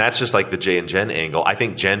conspiracy, again, that's just like the Jay and Jen angle. I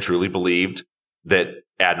think Jen truly believed that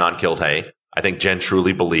Adnan killed Hay. I think Jen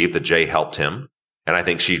truly believed that Jay helped him. And I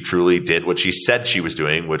think she truly did what she said she was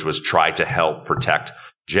doing, which was try to help protect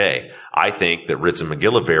Jay. I think that Ritz and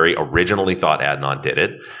McGillivray originally thought Adnan did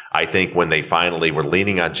it. I think when they finally were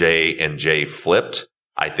leaning on Jay and Jay flipped,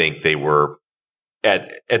 I think they were,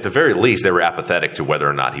 at the very least, they were apathetic to whether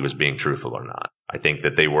or not he was being truthful or not. I think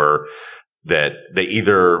that they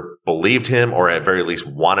either believed him or at very least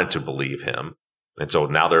wanted to believe him. And so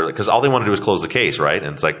now because all they want to do is close the case, right?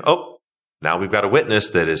 And it's like, oh, now we've got a witness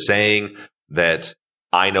that is saying that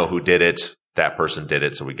I know who did it. That person did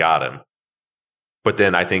it. So we got him. But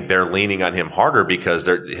then I think they're leaning on him harder because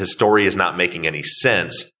his story is not making any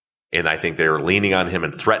sense. And I think they were leaning on him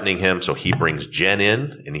and threatening him. So he brings Jen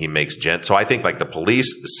in and he makes Jen. So I think, like, the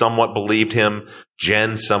police somewhat believed him.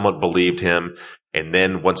 Jen somewhat believed him. And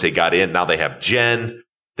then once they got in, now they have Jen.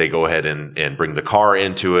 They go ahead and bring the car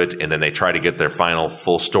into it. And then they try to get their final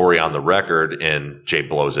full story on the record. And Jay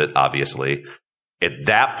blows it, obviously. At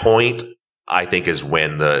that point, I think is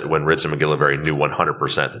when Ritz and McGillivray knew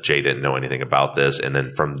 100% that Jay didn't know anything about this. And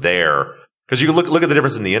then from there, because you can look at the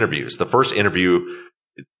difference in the interviews. The first interview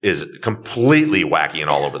is completely wacky and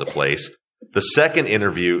all over the place. The second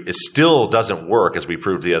interview still doesn't work, as we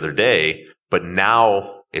proved the other day, but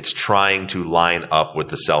now it's trying to line up with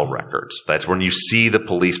the cell records. That's when you see the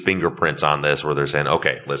police fingerprints on this, where they're saying,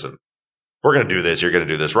 okay, listen, we're going to do this. You're going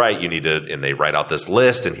to do this right. You need to, and they write out this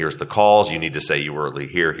list, and here's the calls. You need to say you were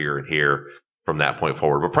here, here, and here from that point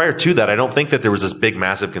forward. But prior to that, I don't think that there was this big,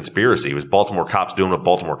 massive conspiracy. It was Baltimore cops doing what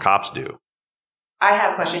Baltimore cops do. I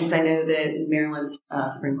have questions. I know that Maryland's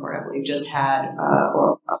Supreme Court, I believe, just had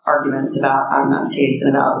arguments about Adnan's case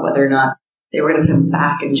and about whether or not they were going to put him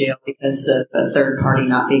back in jail because of a third party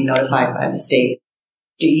not being notified by the state.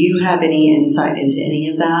 Do you have any insight into any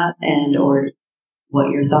of that, and or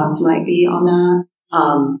what your thoughts might be on that?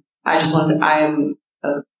 I just want to say I am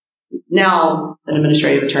now an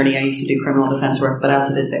administrative attorney. I used to do criminal defense work, but I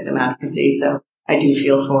also did victim advocacy. So I do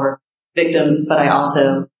feel for victims, but I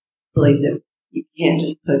also believe that you can't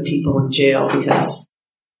just put people in jail because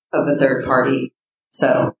of a third party.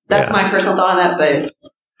 So that's my personal thought on that. But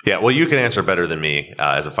yeah, well, you can answer better than me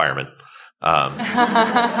as a fireman.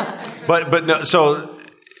 But no, so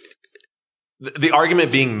the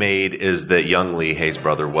argument being made is that young Lee, Hay's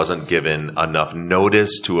brother, wasn't given enough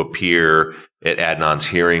notice to appear at Adnan's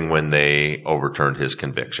hearing when they overturned his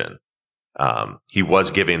conviction. He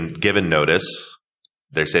was given notice.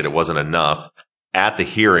 They said it wasn't enough. At the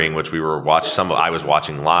hearing, which I was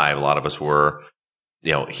watching live, a lot of us were,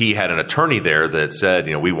 he had an attorney there that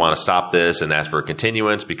said, we want to stop this and ask for a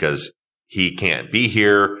continuance because he can't be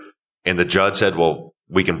here. And the judge said, well,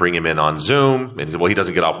 we can bring him in on Zoom. And he said, well, he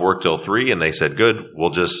doesn't get off work till 3. And they said, good, we'll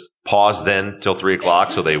just pause then till 3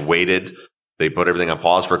 o'clock. So they waited. They put everything on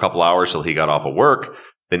pause for a couple hours till he got off of work.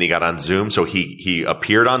 Then he got on Zoom. So he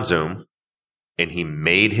appeared on Zoom and he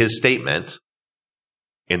made his statement.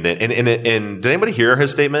 And then, and did anybody hear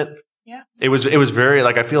his statement? Yeah. It was very,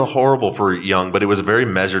 I feel horrible for Young, but it was a very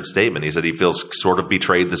measured statement. He said he feels sort of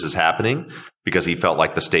betrayed this is happening because he felt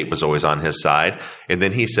like the state was always on his side. And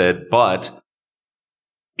then he said, but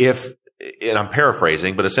and I'm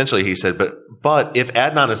paraphrasing, but essentially he said, but if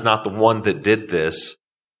Adnan is not the one that did this,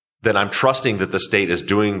 then I'm trusting that the state is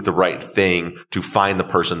doing the right thing to find the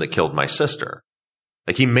person that killed my sister.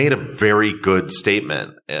 He made a very good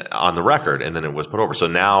statement on the record, and then it was put over. So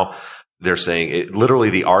now they're saying literally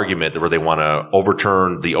the argument where they want to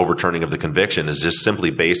overturn the overturning of the conviction is just simply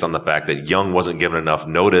based on the fact that Young wasn't given enough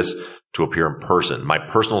notice to appear in person. My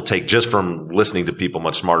personal take, just from listening to people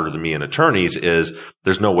much smarter than me and attorneys, is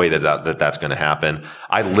there's no way that's going to happen.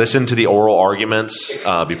 I listened to the oral arguments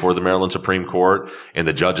before the Maryland Supreme Court, and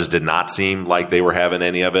the judges did not seem like they were having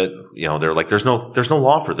any of it. They're like, there's no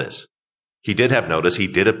law for this. He did have notice. He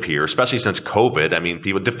did appear, especially since COVID. I mean,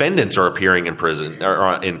 defendants are appearing in prison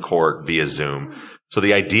or in court via Zoom. So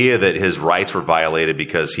the idea that his rights were violated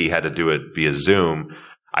because he had to do it via Zoom,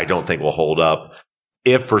 I don't think will hold up.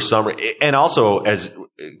 If for some, and also as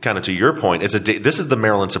kind of to your point, this is the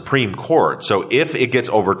Maryland Supreme Court. So if it gets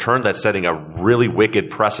overturned, that's setting a really wicked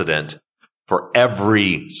precedent for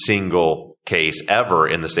every single case ever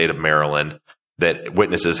in the state of Maryland, that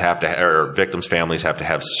witnesses have to, or victims' families have to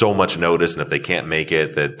have so much notice. And if they can't make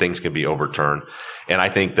it, that things can be overturned. And I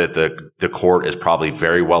think that the court is probably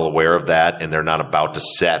very well aware of that. And they're not about to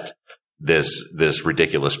set this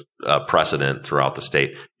ridiculous precedent throughout the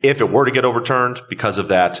state. If it were to get overturned because of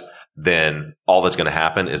that, then all that's going to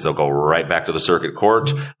happen is they'll go right back to the circuit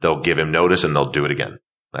court. They'll give him notice and they'll do it again.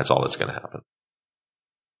 That's all that's going to happen.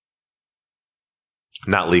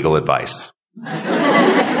 Not legal advice.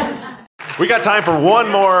 We got time for one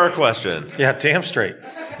more question. Yeah, damn straight.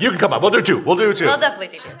 You can come up. We'll do two. We'll definitely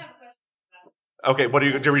do two. Okay, what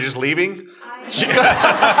are we just leaving? On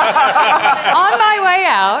my way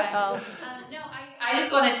out. I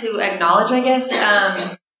just wanted to acknowledge, I guess,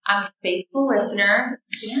 I'm a faithful listener.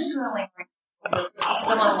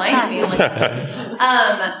 Someone like me.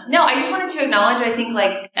 No, I just wanted to acknowledge, I think,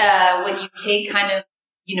 when you take kind of,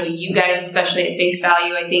 you guys, especially at face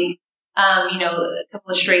value, I think, a couple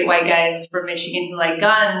of straight white guys from Michigan who like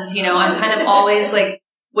guns, I'm kind of always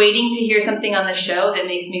waiting to hear something on the show that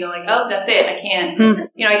makes me go oh, that's it. I can't,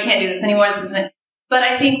 I can't do this anymore. This isn't. But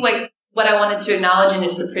I think what I wanted to acknowledge and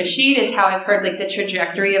just appreciate is how I've heard the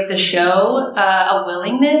trajectory of the show, a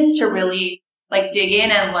willingness to really dig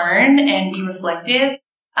in and learn and be reflective.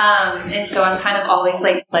 And so I'm kind of always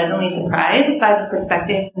pleasantly surprised by the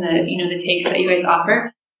perspectives and the takes that you guys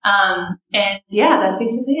offer. And yeah, that's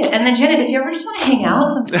basically it. And then Janet, if you ever just want to hang out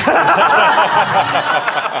sometime.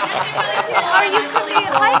 Are you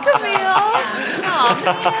Camille? Hi, Camille.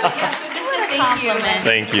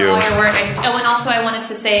 Thank you. For all your work. And also I wanted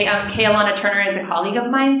to say, Kay Alana Turner is a colleague of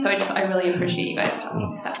mine, so I really appreciate you guys talking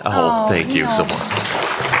about that. Oh, thank you so much.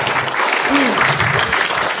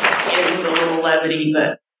 It was a little levity,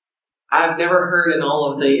 but I've never heard in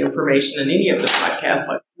all of the information in any of the podcasts,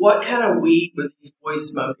 what kind of weed were these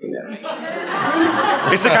boys smoking that makes sense?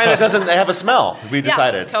 It's the kind that doesn't have a smell. We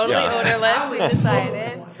decided. Totally odorless. We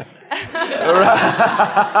decided.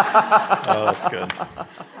 Oh, that's good.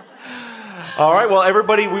 All right. Well,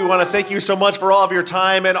 everybody, we want to thank you so much for all of your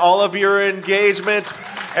time and all of your engagement.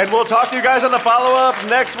 And we'll talk to you guys on the follow-up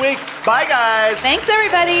next week. Bye, guys. Thanks,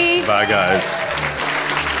 everybody. Bye, guys.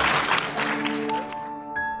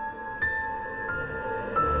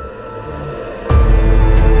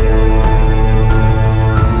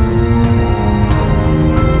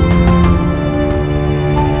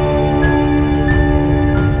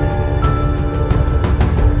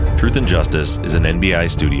 Truth and Justice is an NBI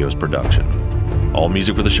Studios production. All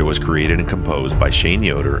music for the show is created and composed by Shane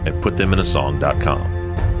Yoder at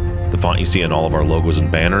PutThemInASong.com. The font you see on all of our logos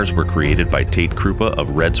and banners were created by Tate Krupa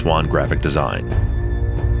of Red Swan Graphic Design.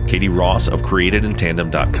 Katie Ross of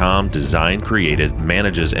CreatedInTandem.com designed, created,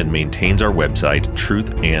 manages, and maintains our website,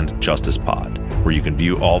 Truth and Justice Pod, where you can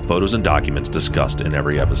view all photos and documents discussed in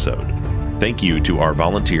every episode. Thank you to our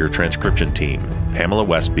volunteer transcription team, Pamela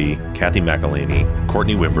Westby, Kathy McElhaney,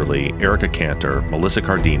 Courtney Wimberly, Erica Cantor, Melissa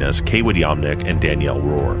Cardenas, Kaywood Yomnick, and Danielle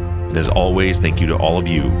Rohr. And as always, thank you to all of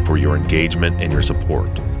you for your engagement and your support.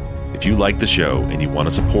 If you like the show and you want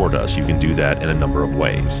to support us, you can do that in a number of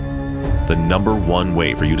ways. The number one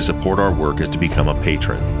way for you to support our work is to become a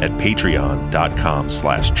patron at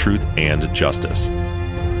patreon.com/truthandjustice.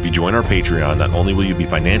 If you join our Patreon, not only will you be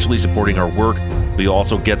financially supporting our work, but you'll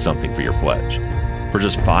also get something for your pledge. For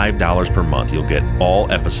just $5 per month, you'll get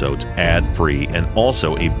all episodes ad-free and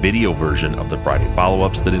also a video version of the Friday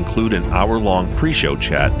follow-ups that include an hour-long pre-show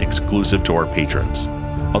chat exclusive to our patrons.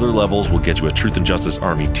 Other levels will get you a Truth and Justice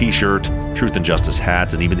Army t-shirt, Truth and Justice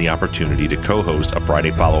hats, and even the opportunity to co-host a Friday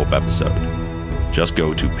follow-up episode. Just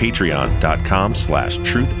go to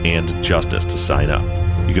patreon.com/truthandjustice to sign up.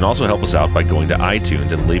 You can also help us out by going to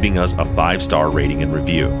iTunes and leaving us a 5-star rating and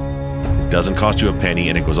review. It doesn't cost you a penny,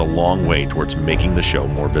 and it goes a long way towards making the show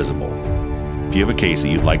more visible. If you have a case that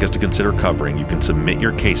you'd like us to consider covering, you can submit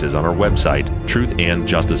your cases on our website,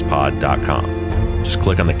 truthandjusticepod.com. Just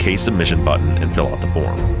click on the case submission button and fill out the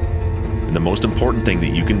form. And the most important thing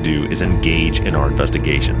that you can do is engage in our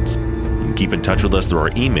investigations. You can keep in touch with us through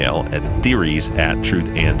our email at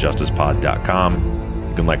theories@truthandjusticepod.com.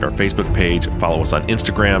 You can like our Facebook page, follow us on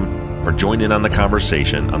Instagram, or join in on the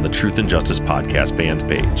conversation on the Truth and Justice Podcast fans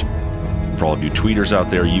page. For all of you tweeters out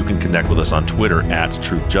there, you can connect with us on Twitter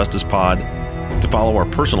 @TruthJusticePod. To follow our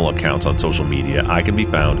personal accounts on social media, I can be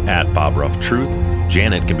found @BobRuffTruth,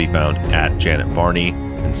 Janet can be found @JanetVarney,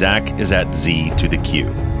 and Zach is @Z to the Q.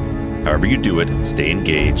 However you do it, stay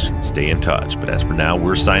engaged, stay in touch. But as for now,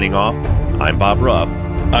 we're signing off. I'm Bob Ruff.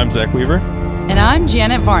 I'm Zach Weaver. And I'm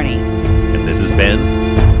Janet Varney. And this has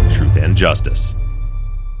been Truth and Justice.